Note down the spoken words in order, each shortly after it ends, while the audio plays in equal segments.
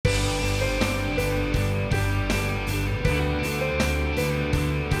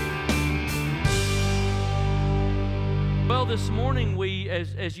this morning,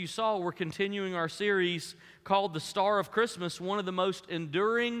 as you saw, we're continuing our series called The Star of Christmas. One of the most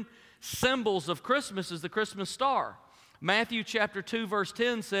enduring symbols of Christmas is the Christmas star. Matthew chapter 2, verse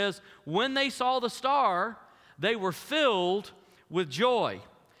 10 says, when they saw the star, they were filled with joy.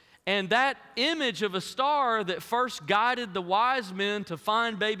 And that image of a star that first guided the wise men to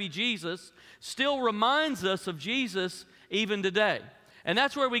find baby Jesus still reminds us of Jesus even today. And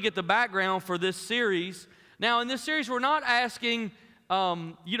that's where we get the background for this series. Now, in this series, we're not asking, we're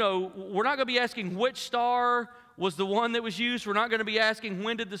not going to be asking which star was the one that was used. We're not going to be asking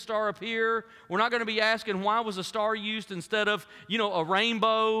when did the star appear. We're not going to be asking why was a star used instead of, a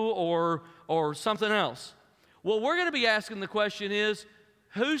rainbow or something else. What we're going to be asking the question is,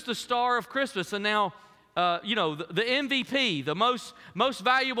 who's the star of Christmas? And now, the MVP, the most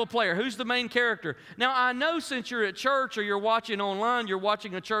valuable player, who's the main character? Now, I know since you're at church or you're watching online, you're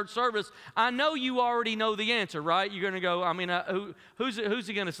watching a church service, I know you already know the answer, right? You're going to go, who's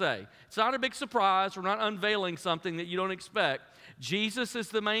he going to say? It's not a big surprise. We're not unveiling something that you don't expect. Jesus is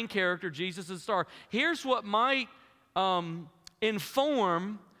the main character. Jesus is the star. Here's what might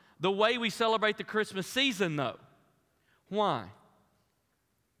inform the way we celebrate the Christmas season, though. Why?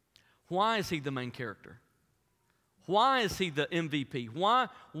 Why is he the main character? Why is he the MVP?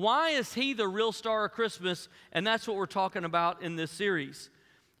 Why is he the real star of Christmas? And that's what we're talking about in this series.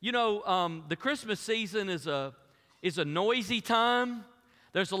 The Christmas season is a noisy time.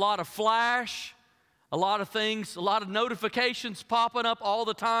 There's a lot of flash, a lot of things, a lot of notifications popping up all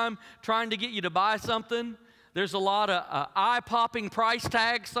the time trying to get you to buy something. There's a lot of eye-popping price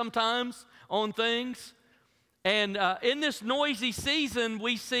tags sometimes on things. And in this noisy season,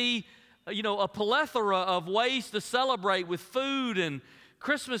 we see a plethora of ways to celebrate with food and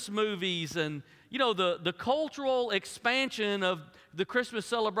Christmas movies, and the cultural expansion of the Christmas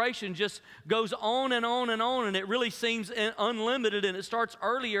celebration just goes on and on and on, and it really seems unlimited, and it starts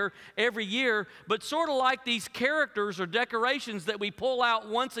earlier every year. But sort of like these characters or decorations that we pull out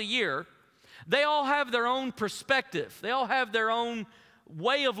once a year, they all have their own perspective. They all have their own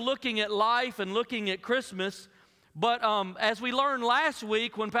way of looking at life and looking at Christmas. But as we learned last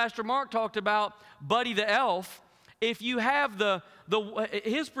week when Pastor Mark talked about Buddy the Elf, if you have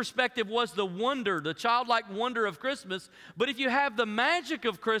his perspective was the wonder, the childlike wonder of Christmas. But if you have the magic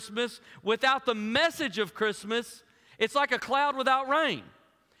of Christmas without the message of Christmas, it's like a cloud without rain.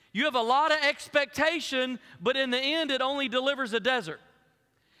 You have a lot of expectation, but in the end, it only delivers a desert.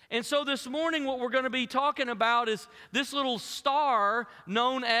 And so this morning, what we're going to be talking about is this little star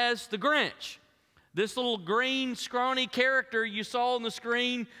known as the Grinch. This little green, scrawny character you saw on the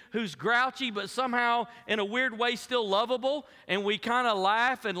screen who's grouchy but somehow in a weird way still lovable, and we kind of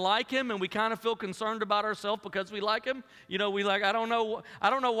laugh and like him, and we kind of feel concerned about ourselves because we like him. I don't know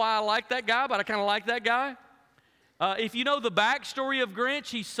why I like that guy, but I kind of like that guy. If you know the backstory of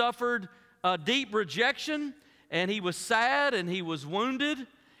Grinch, he suffered deep rejection, and he was sad, and he was wounded,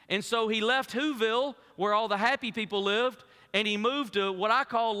 and so he left Whoville, where all the happy people lived, and he moved to what I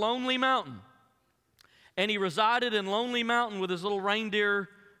call Lonely Mountain. And he resided in Lonely Mountain with his little reindeer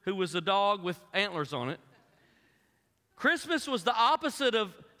who was a dog with antlers on it. Christmas was the opposite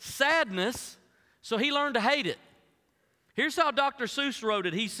of sadness, so he learned to hate it. Here's how Dr. Seuss wrote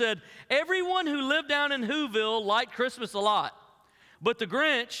it. He said, everyone who lived down in Whoville liked Christmas a lot, but the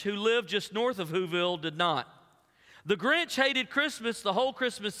Grinch, who lived just north of Whoville, did not. The Grinch hated Christmas the whole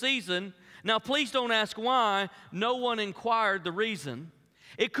Christmas season. Now, please don't ask why. No one inquired the reason.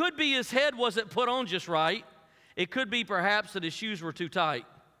 It could be his head wasn't put on just right. It could be perhaps that his shoes were too tight.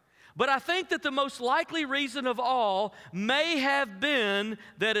 But I think that the most likely reason of all may have been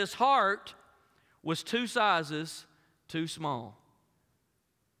that his heart was 2 sizes too small.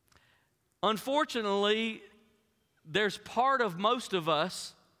 Unfortunately, there's part of most of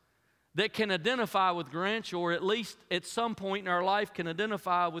us that can identify with Grinch, or at least at some point in our life can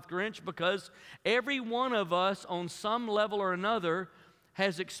identify with Grinch, because every one of us on some level or another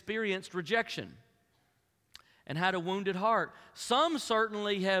has experienced rejection and had a wounded heart. Some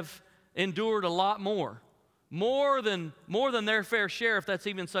certainly have endured a lot more than their fair share, if that's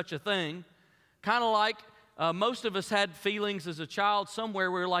even such a thing. Kind of like most of us had feelings as a child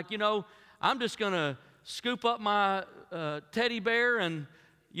somewhere where we're like, I'm just going to scoop up my teddy bear and,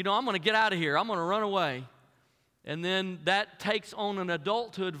 I'm going to get out of here. I'm going to run away. And then that takes on an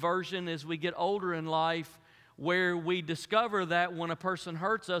adulthood version as we get older in life, where we discover that when a person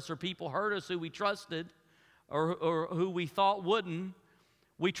hurts us or people hurt us who we trusted or who we thought wouldn't,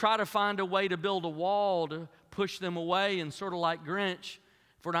 we try to find a way to build a wall to push them away, and sort of like Grinch,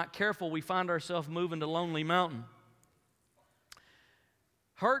 if we're not careful, we find ourselves moving to Lonely Mountain.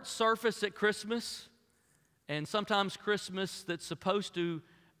 Hurts surface at Christmas, And sometimes Christmas that's supposed to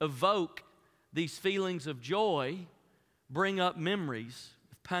evoke these feelings of joy bring up memories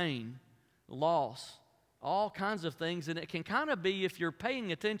of pain, loss, all kinds of things. And it can kind of be, if you're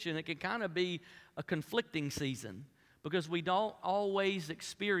paying attention, it can kind of be a conflicting season because we don't always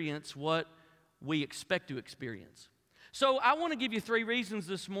experience what we expect to experience. So I want to give you 3 reasons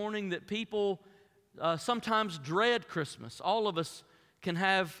this morning that people sometimes dread Christmas. All of us can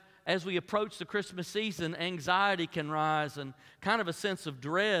have, as we approach the Christmas season, anxiety can rise and kind of a sense of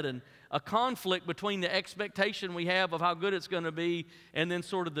dread and a conflict between the expectation we have of how good it's going to be and then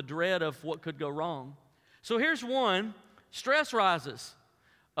sort of the dread of what could go wrong. So here's one: stress rises.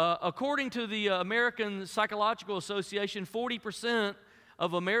 According to the American Psychological Association, 40%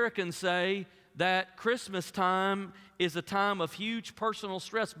 of Americans say that Christmas time is a time of huge personal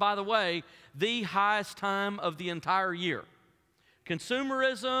stress. By the way, the highest time of the entire year.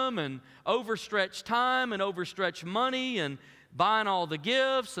 Consumerism and overstretched time and overstretched money and buying all the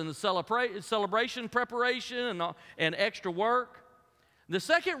gifts and the celebration preparation and extra work. The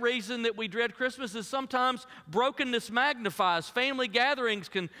second reason that we dread Christmas is sometimes brokenness magnifies. Family gatherings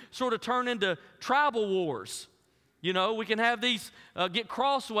can sort of turn into tribal wars. You know, we can have these get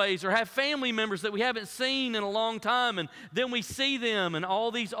crossways or have family members that we haven't seen in a long time, and then we see them, and all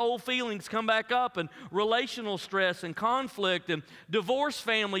these old feelings come back up, and relational stress and conflict, and divorced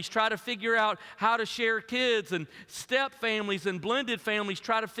families try to figure out how to share kids, and step families and blended families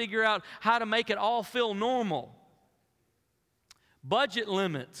try to figure out how to make it all feel normal. Budget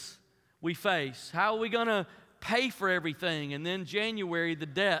limits we face. How are we going to pay for everything? And then January, the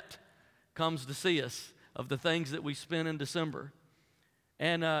debt comes to see us of the things that we spent in December.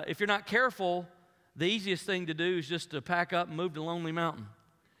 And if you're not careful, the easiest thing to do is just to pack up and move to Lonely Mountain.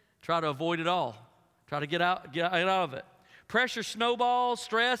 Try to avoid it all. Try to get out of it. Pressure snowballs,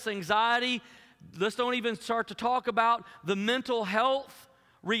 stress, anxiety. Let's don't even start to talk about the mental health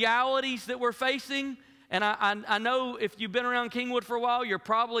realities that we're facing. And I know if you've been around Kingwood for a while, you're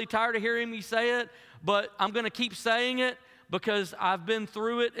probably tired of hearing me say it, but I'm going to keep saying it because I've been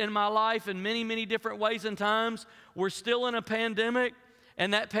through it in my life in many, many different ways and times. We're still in a pandemic,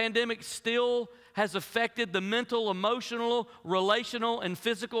 and that pandemic still has affected the mental, emotional, relational, and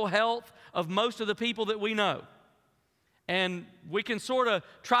physical health of most of the people that we know. And we can sort of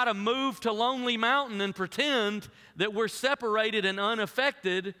try to move to Lonely Mountain and pretend that we're separated and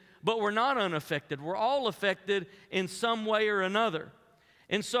unaffected, but we're not unaffected. We're all affected in some way or another.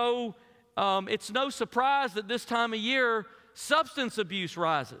 And so it's no surprise that this time of year, substance abuse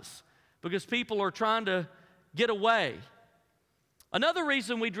rises because people are trying to get away. Another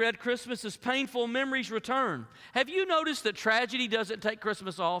reason we dread Christmas is painful memories return. Have you noticed that tragedy doesn't take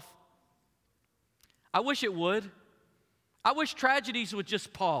Christmas off? I wish it would. I wish tragedies would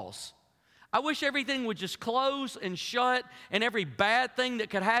just pause. I wish everything would just close and shut, and every bad thing that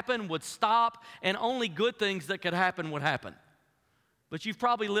could happen would stop, and only good things that could happen would happen. But you've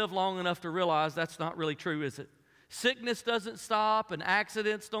probably lived long enough to realize that's not really true, is it? Sickness doesn't stop, and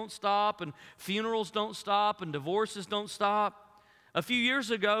accidents don't stop, and funerals don't stop, and divorces don't stop. A few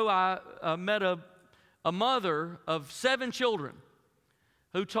years ago, I met a mother of 7 children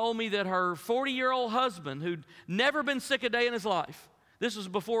who told me that her 40-year-old husband, who'd never been sick a day in his life, this was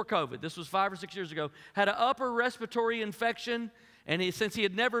before COVID, this was 5 or 6 years ago, had an upper respiratory infection, and since he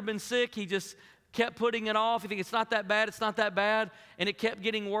had never been sick, he just kept putting it off. He think it's not that bad, it's not that bad, and it kept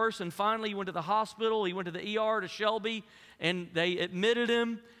getting worse, and finally he went to the hospital, he went to the ER to Shelby, and they admitted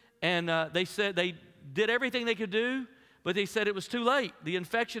him, and they said they did everything they could do, but they said it was too late. The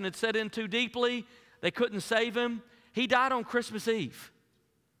infection had set in too deeply, they couldn't save him. He died on Christmas Eve.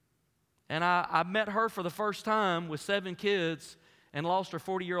 And I met her for the first time with 7 kids and lost her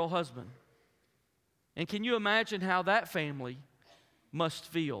 40-year-old husband. And can you imagine how that family must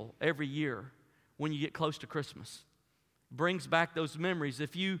feel every year when you get close to Christmas? Brings back those memories.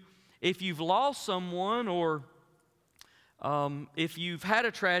 If you've lost someone, or if you've had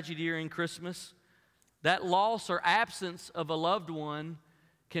a tragedy during Christmas, that loss or absence of a loved one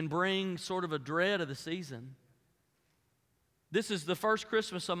can bring sort of a dread of the season. This is the first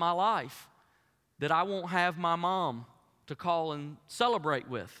Christmas of my life that I won't have my mom to call and celebrate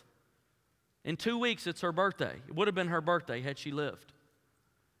with. In 2 weeks, it's her birthday. It would have been her birthday had she lived.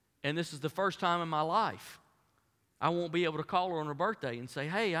 And this is the first time in my life I won't be able to call her on her birthday and say,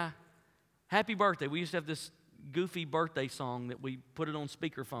 hey, happy birthday. We used to have this goofy birthday song that we put it on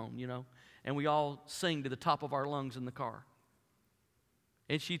speakerphone, you know, and we all sing to the top of our lungs in the car.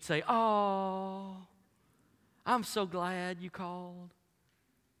 And she'd say, oh, I'm so glad you called.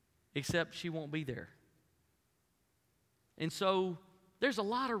 Except she won't be there. And so there's a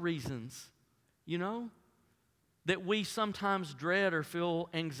lot of reasons, you know. that we sometimes dread or feel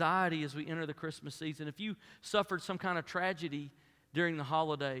anxiety as we enter the Christmas season. If you suffered some kind of tragedy during the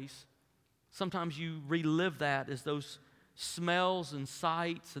holidays, sometimes you relive that as those smells and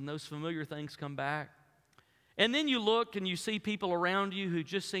sights and those familiar things come back. And then you look and you see people around you who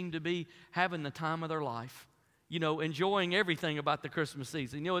just seem to be having the time of their life, enjoying everything about the Christmas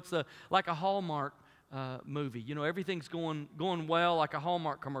season. It's like a Hallmark movie. Everything's going well, like a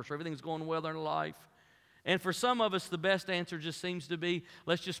Hallmark commercial. Everything's going well in their life. And for some of us, the best answer just seems to be,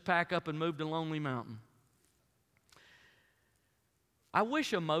 let's just pack up and move to Lonely Mountain. I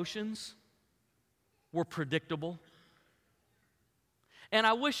wish emotions were predictable. And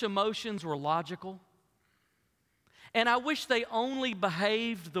I wish emotions were logical. And I wish they only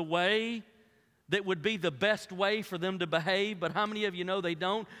behaved the way that would be the best way for them to behave, but how many of you know they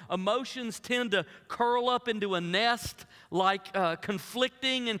don't? Emotions tend to curl up into a nest like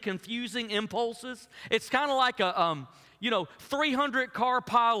conflicting and confusing impulses. It's kind of like a 300-car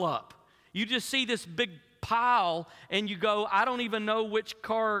pileup. You just see this big pile and you go, I don't even know which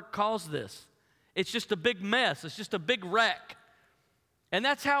car caused this. It's just a big mess. It's just a big wreck. And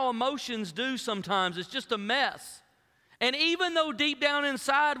that's how emotions do sometimes. It's just a mess. And even though deep down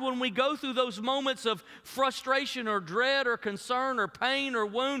inside, when we go through those moments of frustration or dread or concern or pain or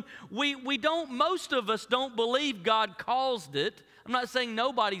wound, most of us don't believe God caused it. I'm not saying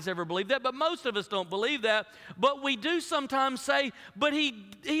nobody's ever believed that, but most of us don't believe that. But we do sometimes say, but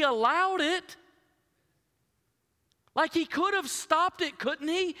he allowed it. Like he could have stopped it, couldn't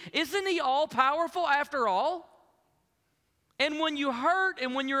he? Isn't he all-powerful after all? And when you hurt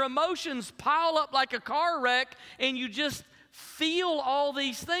and when your emotions pile up like a car wreck and you just feel all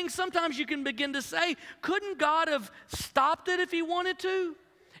these things, sometimes you can begin to say, couldn't God have stopped it if he wanted to?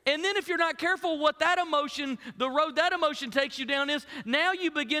 And then if you're not careful, the road that emotion takes you down is, now you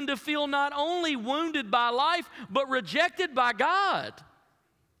begin to feel not only wounded by life, but rejected by God.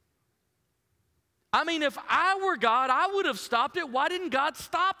 I mean, if I were God, I would have stopped it. Why didn't God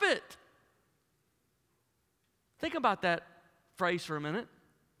stop it? Think about that phrase for a minute.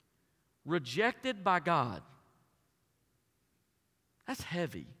 Rejected by God. That's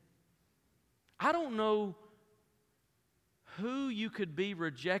heavy. I don't know who you could be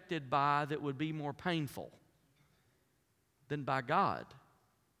rejected by that would be more painful than by God.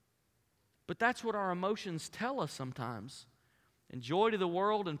 But that's what our emotions tell us sometimes. And joy to the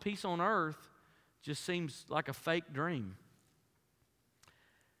world and peace on earth just seems like a fake dream.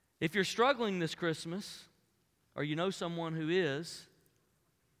 If you're struggling this Christmas, or you know someone who is,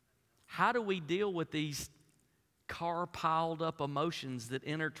 how do we deal with these car-piled up emotions that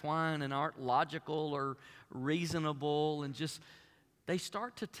intertwine and aren't logical or reasonable, and just, they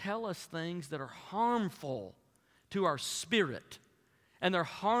start to tell us things that are harmful to our spirit, and they're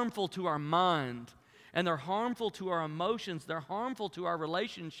harmful to our mind, and they're harmful to our emotions, they're harmful to our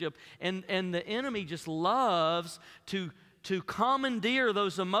relationship, and the enemy just loves to commandeer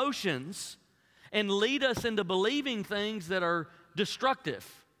those emotions and lead us into believing things that are destructive.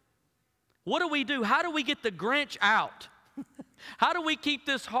 What do we do? How do we get the Grinch out? How do we keep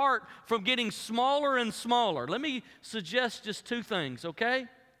this heart from getting smaller and smaller? Let me suggest just two things, okay?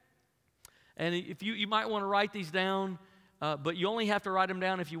 And if you might want to write these down, but you only have to write them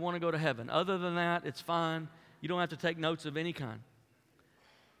down if you want to go to heaven. Other than that, it's fine. You don't have to take notes of any kind.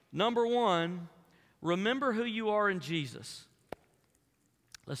 Number one, remember who you are in Jesus.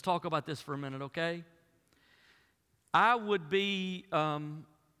 Let's talk about this for a minute, okay? I would be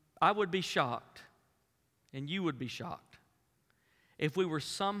shocked, and you would be shocked, if we were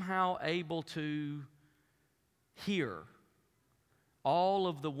somehow able to hear all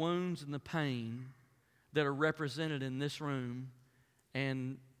of the wounds and the pain that are represented in this room,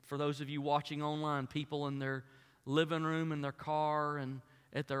 and for those of you watching online, people in their living room, in their car, and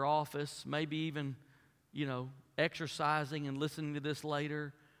at their office, maybe even, exercising and listening to this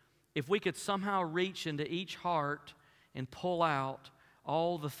later. If we could somehow reach into each heart and pull out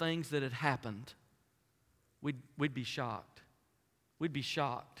all the things that had happened, we'd be shocked. We'd be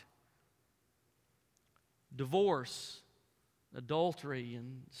shocked. Divorce, adultery,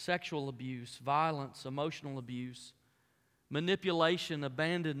 and sexual abuse, violence, emotional abuse, manipulation,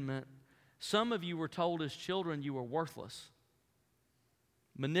 abandonment. Some of you were told as children you were worthless,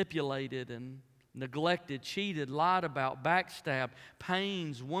 manipulated and neglected, cheated, lied about, backstabbed,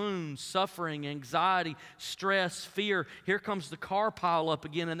 pains, wounds, suffering, anxiety, stress, fear. Here comes the car pile up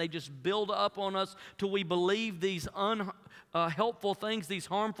again, and they just build up on us till we believe these unhelpful things, these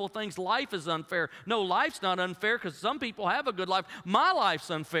harmful things. Life is unfair. No, life's not unfair because some people have a good life. My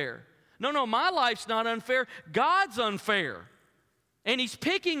life's unfair. No, my life's not unfair. God's unfair. And He's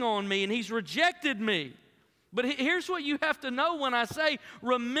picking on me, and He's rejected me. But here's what you have to know when I say,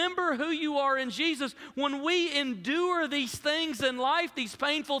 remember who you are in Jesus. When we endure these things in life, these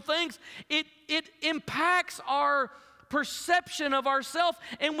painful things, it impacts our perception of ourselves,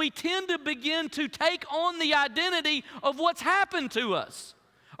 and we tend to begin to take on the identity of what's happened to us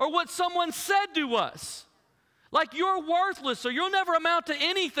or what someone said to us. Like you're worthless or you'll never amount to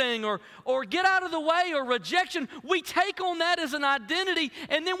anything or get out of the way or rejection. We take on that as an identity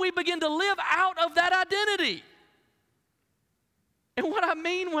and then we begin to live out of that identity. And what I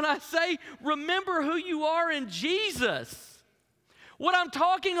mean when I say remember who you are in Jesus, what I'm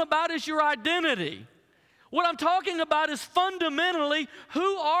talking about is your identity. What I'm talking about is fundamentally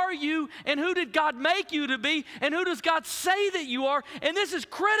who are you and who did God make you to be and who does God say that you are, and this is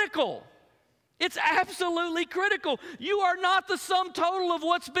critical. It's absolutely critical. You are not the sum total of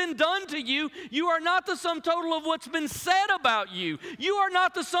what's been done to you. You are not the sum total of what's been said about you. You are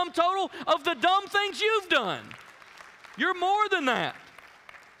not the sum total of the dumb things you've done. You're more than that.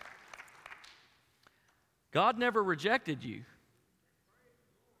 God never rejected you.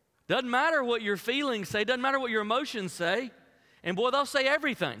 Doesn't matter what your feelings say, doesn't matter what your emotions say. And boy, they'll say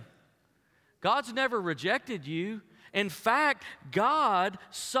everything. God's never rejected you. In fact, God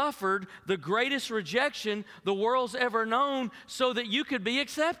suffered the greatest rejection the world's ever known so that you could be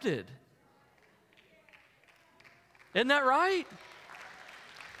accepted. Isn't that right?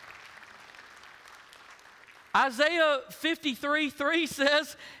 Isaiah 53:3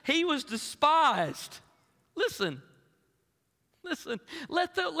 says, He was despised. Listen,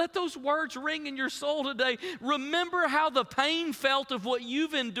 let those words ring in your soul today. Remember how the pain felt of what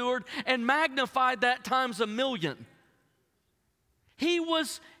you've endured and magnified that times a million. He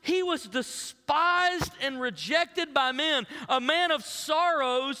was despised and rejected by men, a man of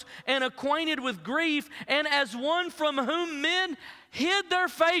sorrows and acquainted with grief, and as one from whom men hid their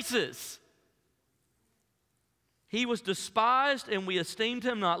faces. He was despised and we esteemed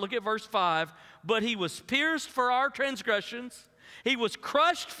him not. Look at verse 5. But he was pierced for our transgressions. He was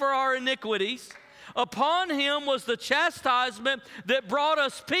crushed for our iniquities. Upon him was the chastisement that brought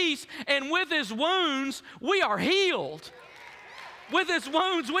us peace, and with his wounds we are healed. With his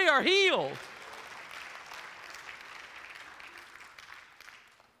wounds we are healed.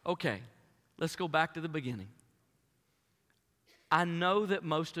 Okay, let's go back to the beginning. I know that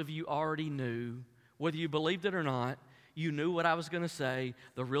most of you already knew, whether you believed it or not, you knew what I was going to say.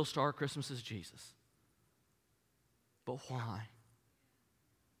 The real star of Christmas is Jesus. But why?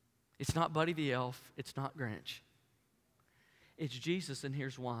 It's not Buddy the Elf. It's not Grinch. It's Jesus, and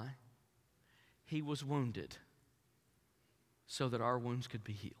here's why. He was wounded so that our wounds could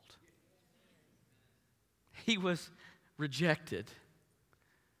be healed. He was rejected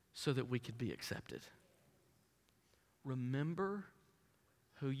so that we could be accepted. Remember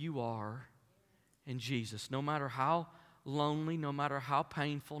who you are in Jesus. No matter how lonely, no matter how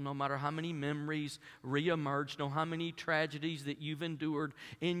painful, no matter how many memories reemerge, no how many tragedies that you've endured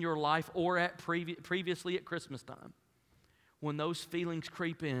in your life or at previously at Christmas time. When those feelings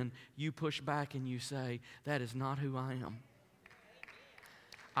creep in, you push back and you say, that is not who I am.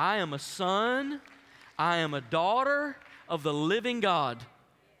 I am a son, I am a daughter of the living God.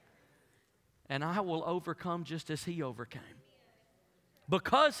 And I will overcome just as he overcame.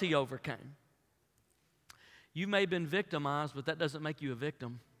 Because he overcame. You may have been victimized, but that doesn't make you a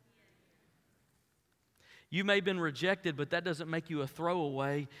victim. You may have been rejected, but that doesn't make you a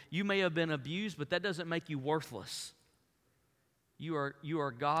throwaway. You may have been abused, but that doesn't make you worthless. You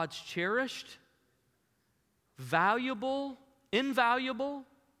are God's cherished, valuable, invaluable,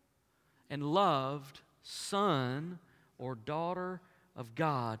 and loved son or daughter of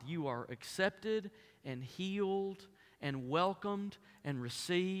God. You are accepted and healed and welcomed and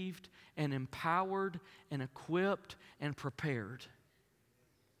received and empowered and equipped and prepared.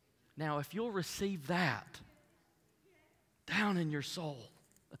 Now, if you'll receive that down in your soul,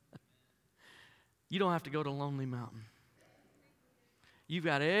 you don't have to go to Lonely Mountain. You've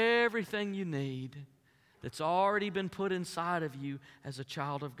got everything you need that's already been put inside of you as a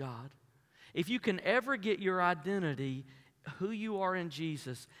child of God. If you can ever get your identity, who you are in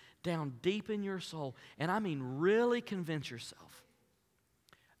Jesus, down deep in your soul, and I mean really convince yourself.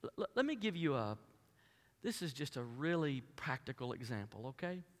 Let me give you this is just a really practical example,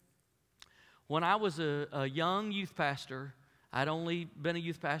 okay? When I was a young youth pastor, I'd only been a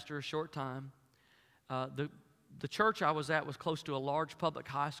youth pastor a short time. The church I was at was close to a large public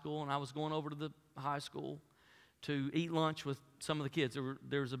high school, and I was going over to the high school to eat lunch with some of the kids.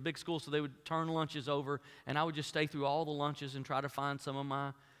 There was a big school, so they would turn lunches over, and I would just stay through all the lunches and try to find some of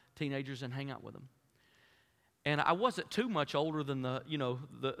my teenagers and hang out with them. And I wasn't too much older than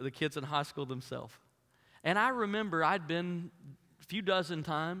the kids in high school themselves. And I remember I'd been a few dozen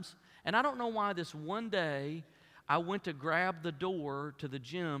times, and I don't know why this one day I went to grab the door to the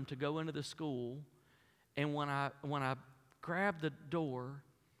gym to go into the school, and when I grabbed the door,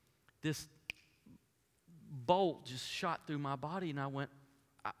 this bolt just shot through my body, and I went,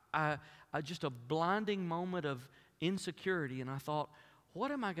 I just a blinding moment of insecurity, and I thought,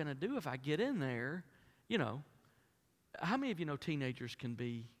 what am I going to do if I get in there? You know, how many of you know teenagers can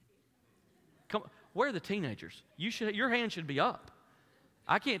be? Come, where are the teenagers? Your hand should be up.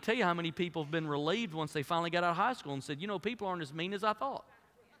 I can't tell you how many people have been relieved once they finally got out of high school and said, you know, people aren't as mean as I thought.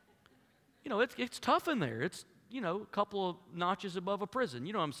 You know, it's tough in there. It's, you know, a couple of notches above a prison.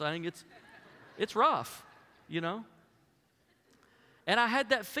 You know what I'm saying? It's rough, you know. And I had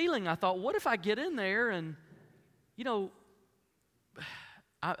that feeling. I thought, what if I get in there and, you know,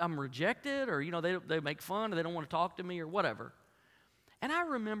 I'm rejected, or, you know, they make fun, or they don't want to talk to me, or whatever. And I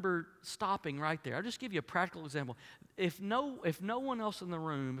remember stopping right there. I'll just give you a practical example. If no one else in the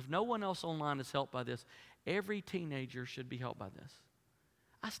room, if no one else online is helped by this, every teenager should be helped by this.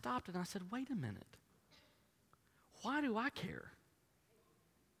 I stopped and I said, wait a minute. Why do I care?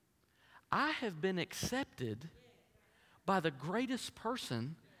 I have been accepted by the greatest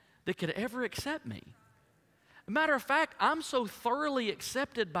person that could ever accept me. Matter of fact, I'm so thoroughly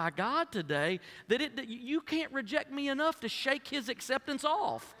accepted by God today that you can't reject me enough to shake His acceptance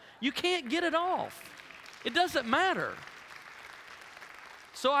off. You can't get it off. It doesn't matter.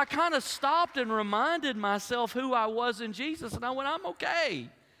 So I kind of stopped and reminded myself who I was in Jesus, and I went, I'm okay.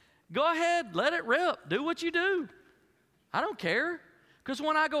 Go ahead, let it rip. Do what you do. I don't care. Because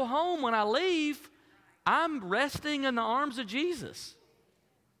when I go home, when I leave, I'm resting in the arms of Jesus.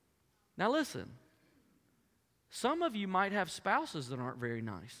 Now listen. Some of you might have spouses that aren't very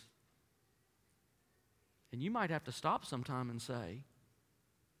nice. And you might have to stop sometime and say,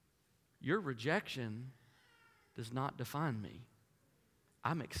 your rejection does not define me.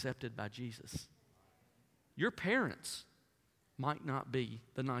 I'm accepted by Jesus. Your parents might not be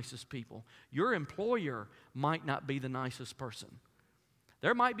the nicest people. Your employer might not be the nicest person.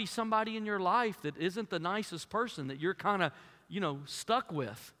 There might be somebody in your life that isn't the nicest person that you're kind of, you know, stuck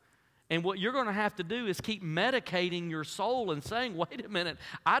with. And what you're going to have to do is keep medicating your soul and saying, wait a minute,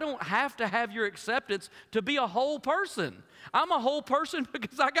 I don't have to have your acceptance to be a whole person. I'm a whole person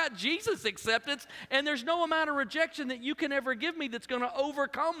because I got Jesus' acceptance, and there's no amount of rejection that you can ever give me that's going to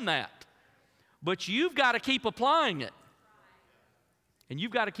overcome that. But you've got to keep applying it. And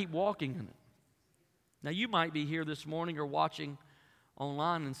you've got to keep walking in it. Now, you might be here this morning or watching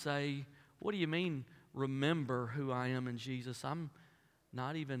online and say, what do you mean, remember who I am in Jesus? I'm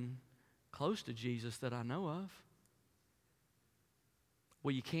not even close to Jesus that I know of.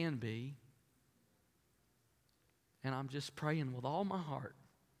 Well, you can be. And I'm just praying with all my heart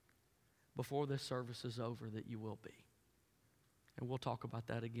before this service is over that you will be. And we'll talk about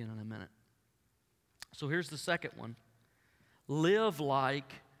that again in a minute. So here's the second one. Live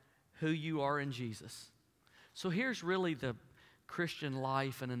like who you are in Jesus. So here's really the Christian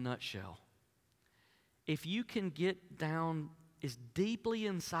life in a nutshell. If you can get down as deeply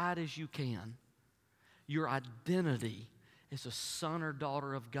inside as you can, your identity as a son or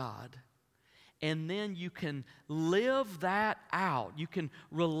daughter of God, and then you can live that out. You can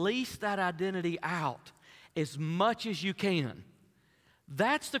release that identity out as much as you can.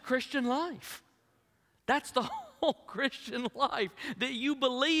 That's the Christian life. That's the whole Christian life, that you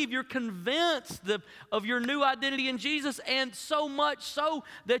believe, you're convinced of your new identity in Jesus, and so much so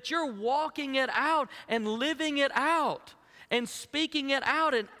that you're walking it out and living it out and speaking it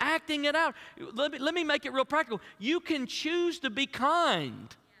out and acting it out. Let me make it real practical. You can choose to be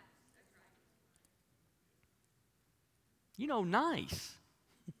kind. You know, nice.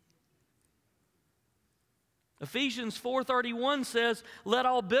 Ephesians 4:31 says, let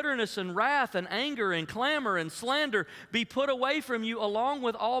all bitterness and wrath and anger and clamor and slander be put away from you along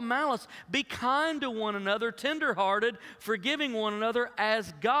with all malice. Be kind to one another, tenderhearted, forgiving one another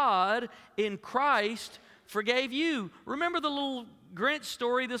as God in Christ forgave you. Remember the little Grinch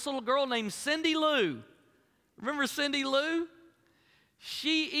story, this little girl named Cindy Lou. Remember Cindy Lou?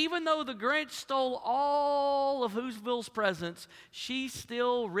 She, even though the Grinch stole all of Whoville's presents, she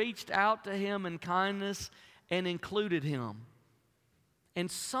still reached out to him in kindness and included him.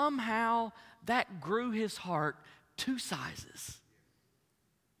 And somehow that grew his heart 2 sizes.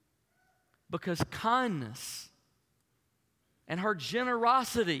 Because kindness and her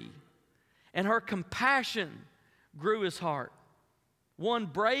generosity and her compassion grew his heart. One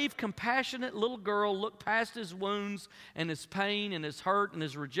brave, compassionate little girl looked past his wounds and his pain and his hurt and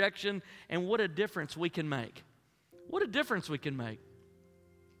his rejection, and what a difference we can make. What a difference we can make.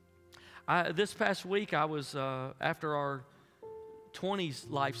 This past week, I was, after our 20s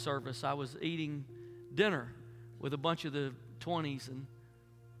life service, I was eating dinner with a bunch of the 20s, and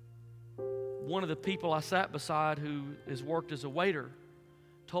one of the people I sat beside who has worked as a waiter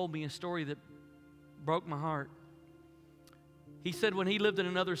told me a story that broke my heart. He said when he lived in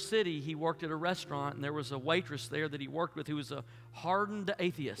another city, he worked at a restaurant, and there was a waitress there that he worked with who was a hardened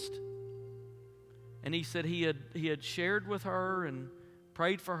atheist. And he said he had shared with her and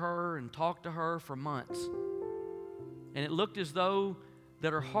prayed for her and talked to her for months. And it looked as though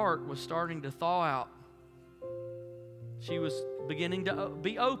that her heart was starting to thaw out. She was beginning to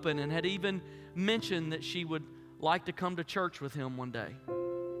be open and had even mentioned that she would like to come to church with him one day.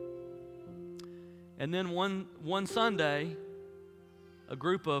 And then one Sunday, a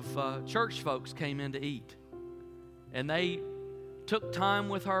group of church folks came in to eat. And they took time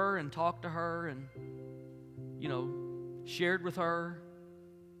with her and talked to her and, shared with her.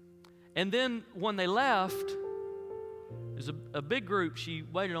 And then when they left, there's a big group she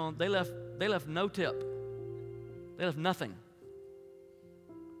waited on. They left no tip. They left nothing.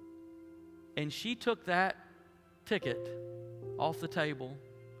 And she took that ticket off the table,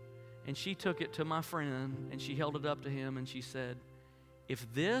 and she took it to my friend, and she held it up to him, and she said, "If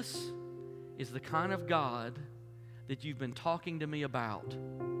this is the kind of God that you've been talking to me about,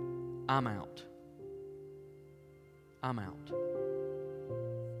 I'm out. I'm out."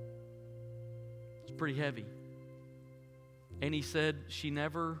 It's pretty heavy. And he said she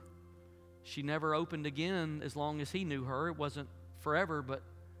never opened again as long as he knew her. It wasn't forever, but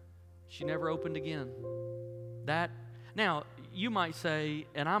she never opened again. Now, you might say,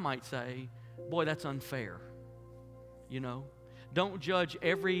 and I might say, boy, that's unfair. Don't judge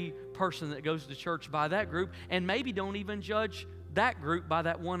every person that goes to church by that group, and maybe don't even judge that group by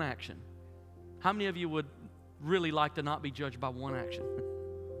that one action. How many of you would really like to not be judged by one action?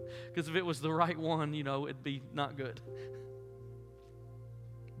 Because if it was the right one, it'd be not good.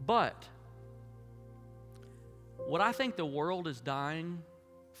 But what I think the world is dying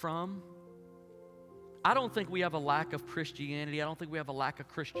from, I don't think we have a lack of Christianity. I don't think we have a lack of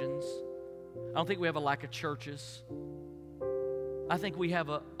Christians. I don't think we have a lack of churches. I think we have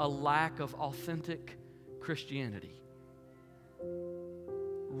a lack of authentic Christianity.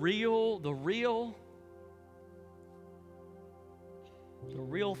 The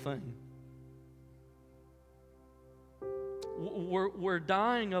real thing. We're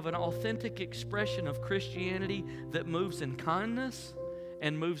dying of an authentic expression of Christianity that moves in kindness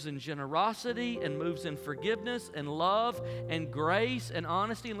and moves in generosity and moves in forgiveness and love and grace and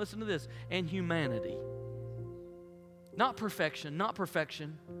honesty, and listen to this, and humanity. Not perfection, not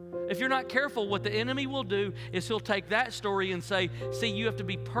perfection. If you're not careful, what the enemy will do is he'll take that story and say, see, you have to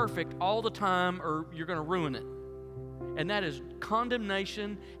be perfect all the time or you're going to ruin it. And that is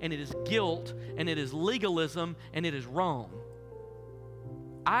condemnation, and it is guilt, and it is legalism, and it is wrong.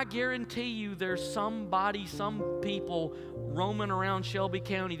 I guarantee you there's some people roaming around Shelby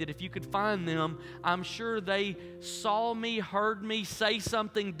County that if you could find them, I'm sure they saw me, heard me say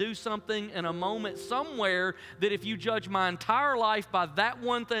something, do something in a moment somewhere that if you judge my entire life by that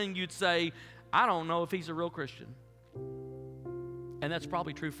one thing, you'd say, I don't know if he's a real Christian. And that's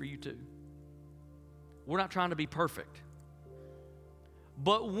probably true for you too. We're not trying to be perfect.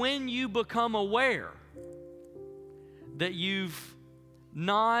 But when you become aware that you've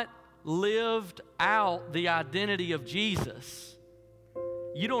not lived out the identity of Jesus,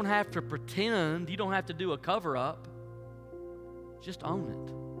 you don't have to pretend. You don't have to do a cover-up. Just own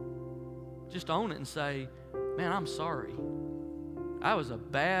it. Just own it and say, man, I'm sorry. That was a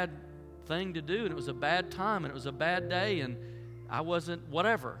bad thing to do, and it was a bad time, and it was a bad day, and I wasn't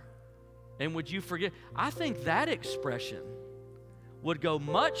whatever. And would you forget? I think that expression would go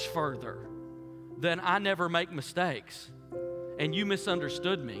much further than I never make mistakes and you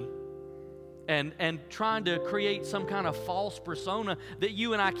misunderstood me, and trying to create some kind of false persona that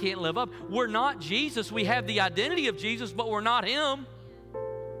you and I can't live up. We're not Jesus. We have the identity of Jesus, but we're not Him.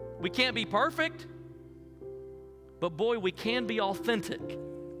 We can't be perfect, but boy, we can be authentic.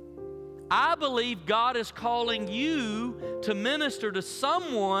 I believe God is calling you to minister to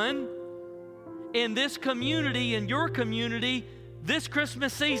someone in this community, in your community, this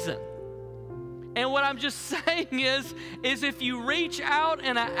Christmas season. And what I'm just saying is if you reach out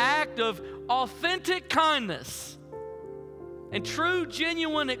in an act of authentic kindness and true,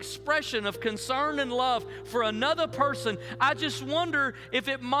 genuine expression of concern and love for another person, I just wonder if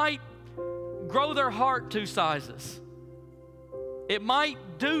it might grow their heart 2 sizes. It might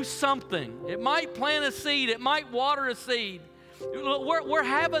do something. It might plant a seed. It might water a seed. We're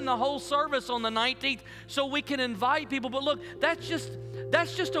having the whole service on the 19th so we can invite people. But look, that's just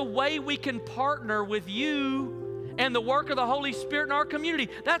That's just a way we can partner with you and the work of the Holy Spirit in our community.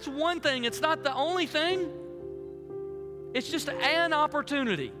 That's one thing. It's not the only thing. It's just an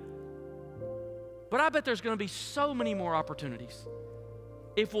opportunity. But I bet there's going to be so many more opportunities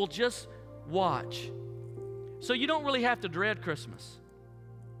if we'll just watch. So you don't really have to dread Christmas.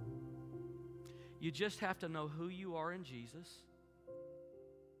 You just have to know who you are in Jesus,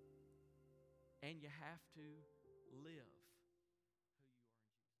 and you have to live.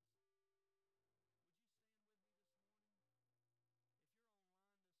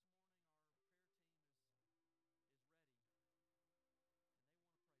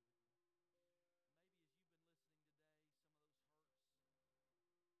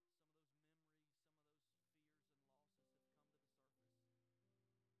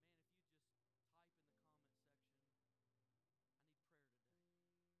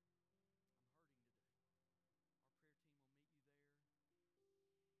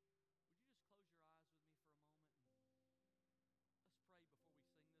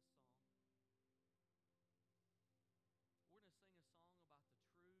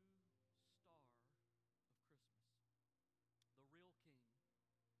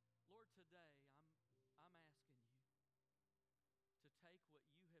 Lord, today I'm asking you to take what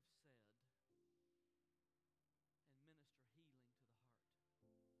you have said and minister healing to the heart.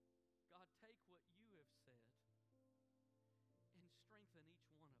 God, take what you have said and strengthen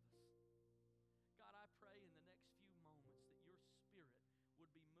each one of us. God, I pray in the next few moments that your Spirit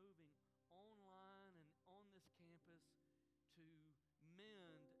would be moving online and on this campus to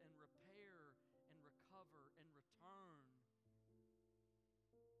mend and repair and recover and return.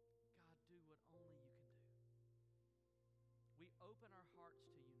 God, do what only you can do. We open our hearts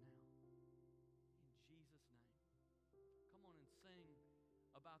to you now in Jesus' name. Come on and sing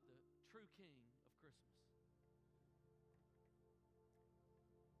about the true King of Christmas.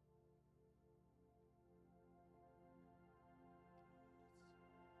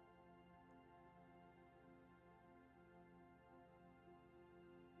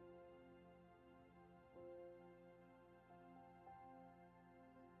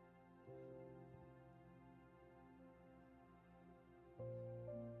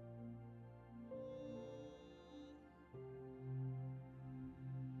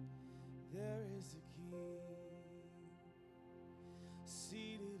 There is a King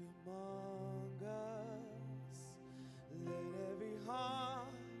seated among us. Let every heart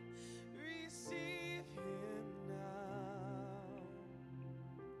receive him now.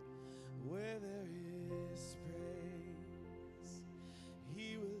 Where there is praise,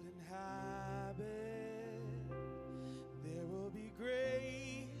 he will inhabit. There will be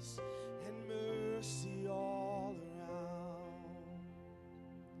grace and mercy all around.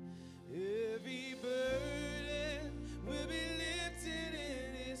 Every burden will be lifted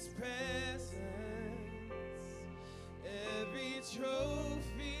in his presence. Every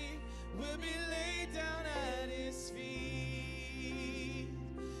trophy will be laid down at his feet.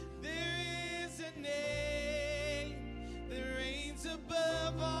 There is a name that reigns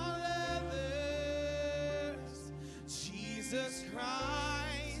above all others. Jesus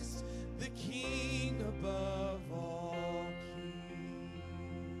Christ, the King above all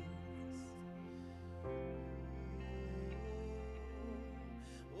kings.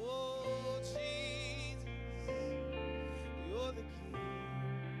 Oh, Jesus, you're the King.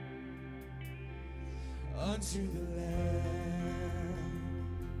 Unto the Lamb,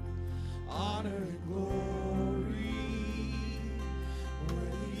 honor and glory.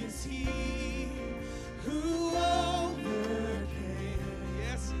 Worthy is he who overcame.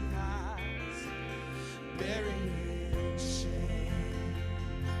 Yes, he has. Buried in shame,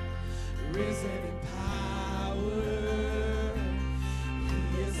 risen in power.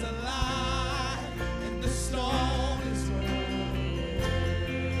 He is alive, and the stone is rolled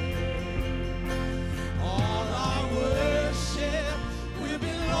away. All our worship will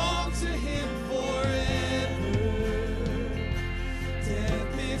belong to him forever.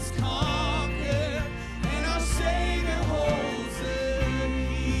 Death is conquered, and our Savior holds the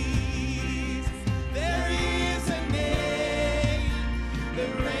keys. There is a name that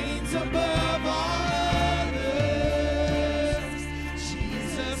reigns above all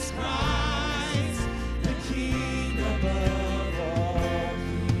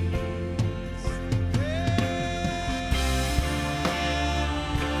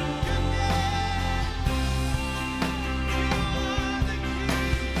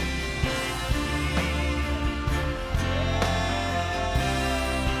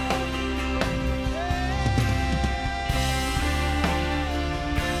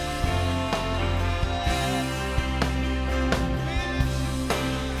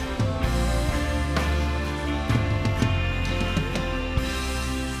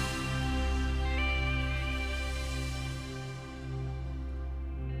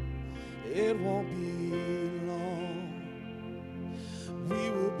it won't be long. We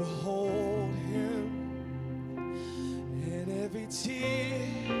will behold him, and every tear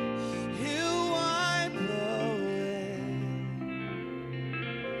he'll wipe away.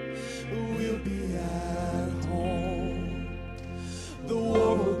 We'll be at home. The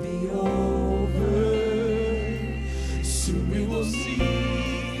war will be over. Soon we will see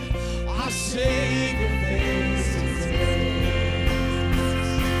our Savior face to face.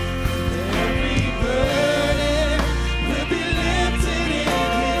 Every burden will be lifted in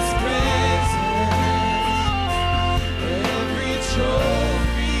his presence. Every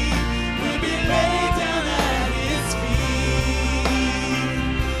trophy will be laid down at his feet.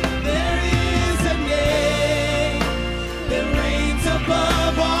 There is a name that reigns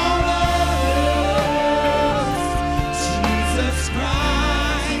above all others. Jesus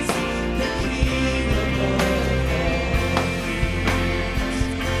Christ, the King above all.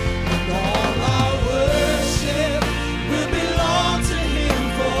 And all our worship will belong to him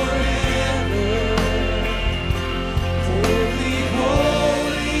forever. Holy,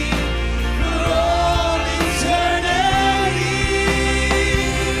 holy, for all eternity.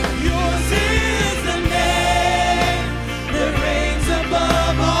 Yours is the name that reigns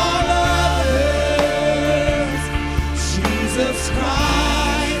above all others. Jesus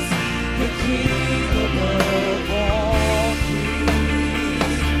Christ, the King above all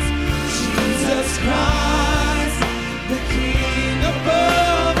kings. Jesus Christ, the King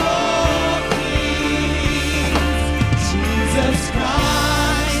above all kings. Jesus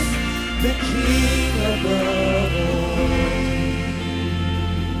Christ, the King above all kings.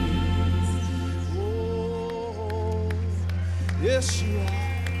 Oh, yes, you are.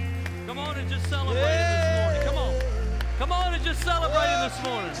 Come on and just celebrate him this morning. Come on. Come on and just celebrate him this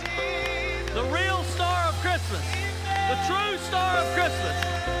morning. The real star of Christmas. The true star of Christmas.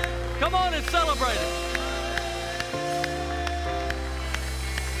 Come on and celebrate him.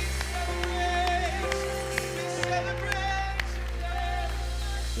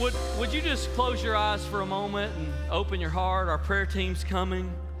 Would you just close your eyes for a moment and open your heart? Our prayer team's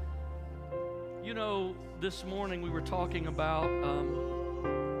coming. You know, this morning we were talking about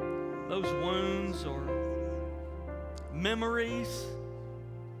those wounds or memories,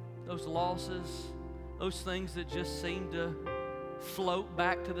 those losses, those things that just seem to float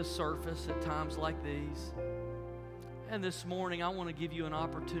back to the surface at times like these. And this morning I want to give you an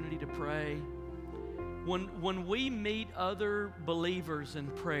opportunity to pray. When we meet other believers in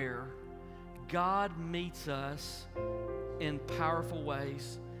prayer, God meets us in powerful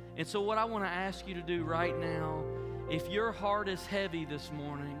ways. And so what I want to ask you to do right now, if your heart is heavy this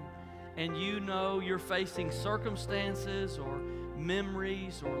morning and you know you're facing circumstances or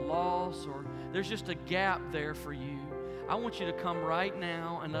memories or loss, or there's just a gap there for you, I want you to come right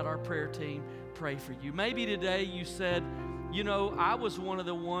now and let our prayer team pray for you. Maybe today you said, you know, I was one of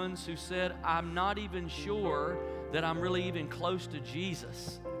the ones who said, I'm not even sure that I'm really even close to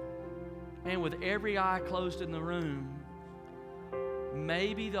Jesus. And with every eye closed in the room,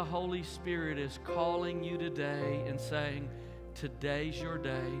 maybe the Holy Spirit is calling you today and saying, today's your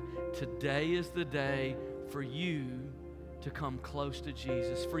day. Today is the day for you to come close to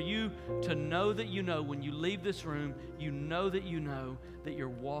Jesus. For you to know that you know when you leave this room, you know that you're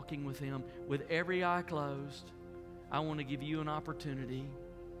walking with him. With every eye closed, I want to give you an opportunity.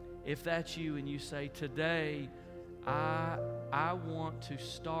 If that's you and you say, today, I want to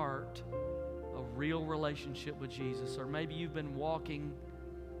start a real relationship with Jesus. Or maybe you've been walking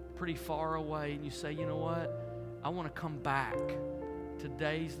pretty far away and you say, you know what? I want to come back.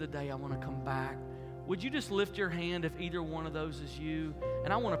 Today's the day I want to come back. Would you just lift your hand if either one of those is you?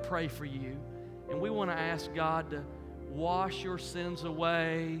 And I want to pray for you. And we want to ask God to wash your sins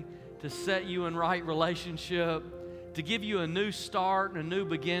away, to set you in right relationship, to give you a new start and a new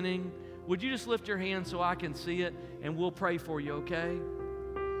beginning. Would you just lift your hand so I can see it, and we'll pray for you, okay?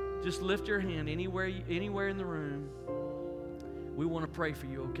 Just lift your hand anywhere in the room. We want to pray for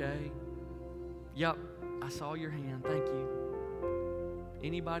you, okay? Yep, I saw your hand. Thank you.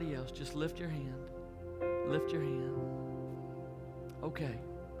 Anybody else, just lift your hand. Lift your hand. Okay.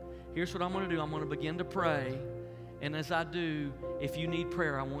 Here's what I'm going to do. I'm going to begin to pray. And as I do, if you need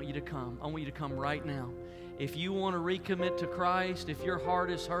prayer, I want you to come. I want you to come right now. If you want to recommit to Christ, if your heart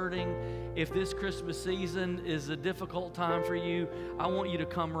is hurting, if this Christmas season is a difficult time for you, I want you to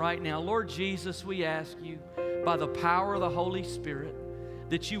come right now. Lord Jesus, we ask you, by the power of the Holy Spirit,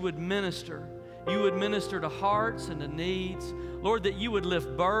 that you would minister. You would minister to hearts and to needs. Lord, that you would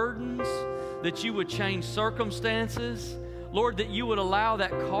lift burdens, that you would change circumstances. Lord, that you would allow that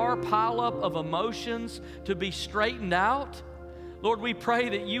car pileup of emotions to be straightened out. Lord, we pray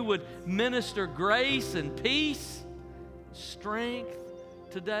that you would minister grace and peace, strength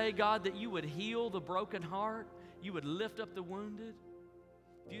today, God, that you would heal the broken heart, you would lift up the wounded.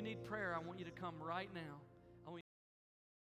 If you need prayer, I want you to come right now.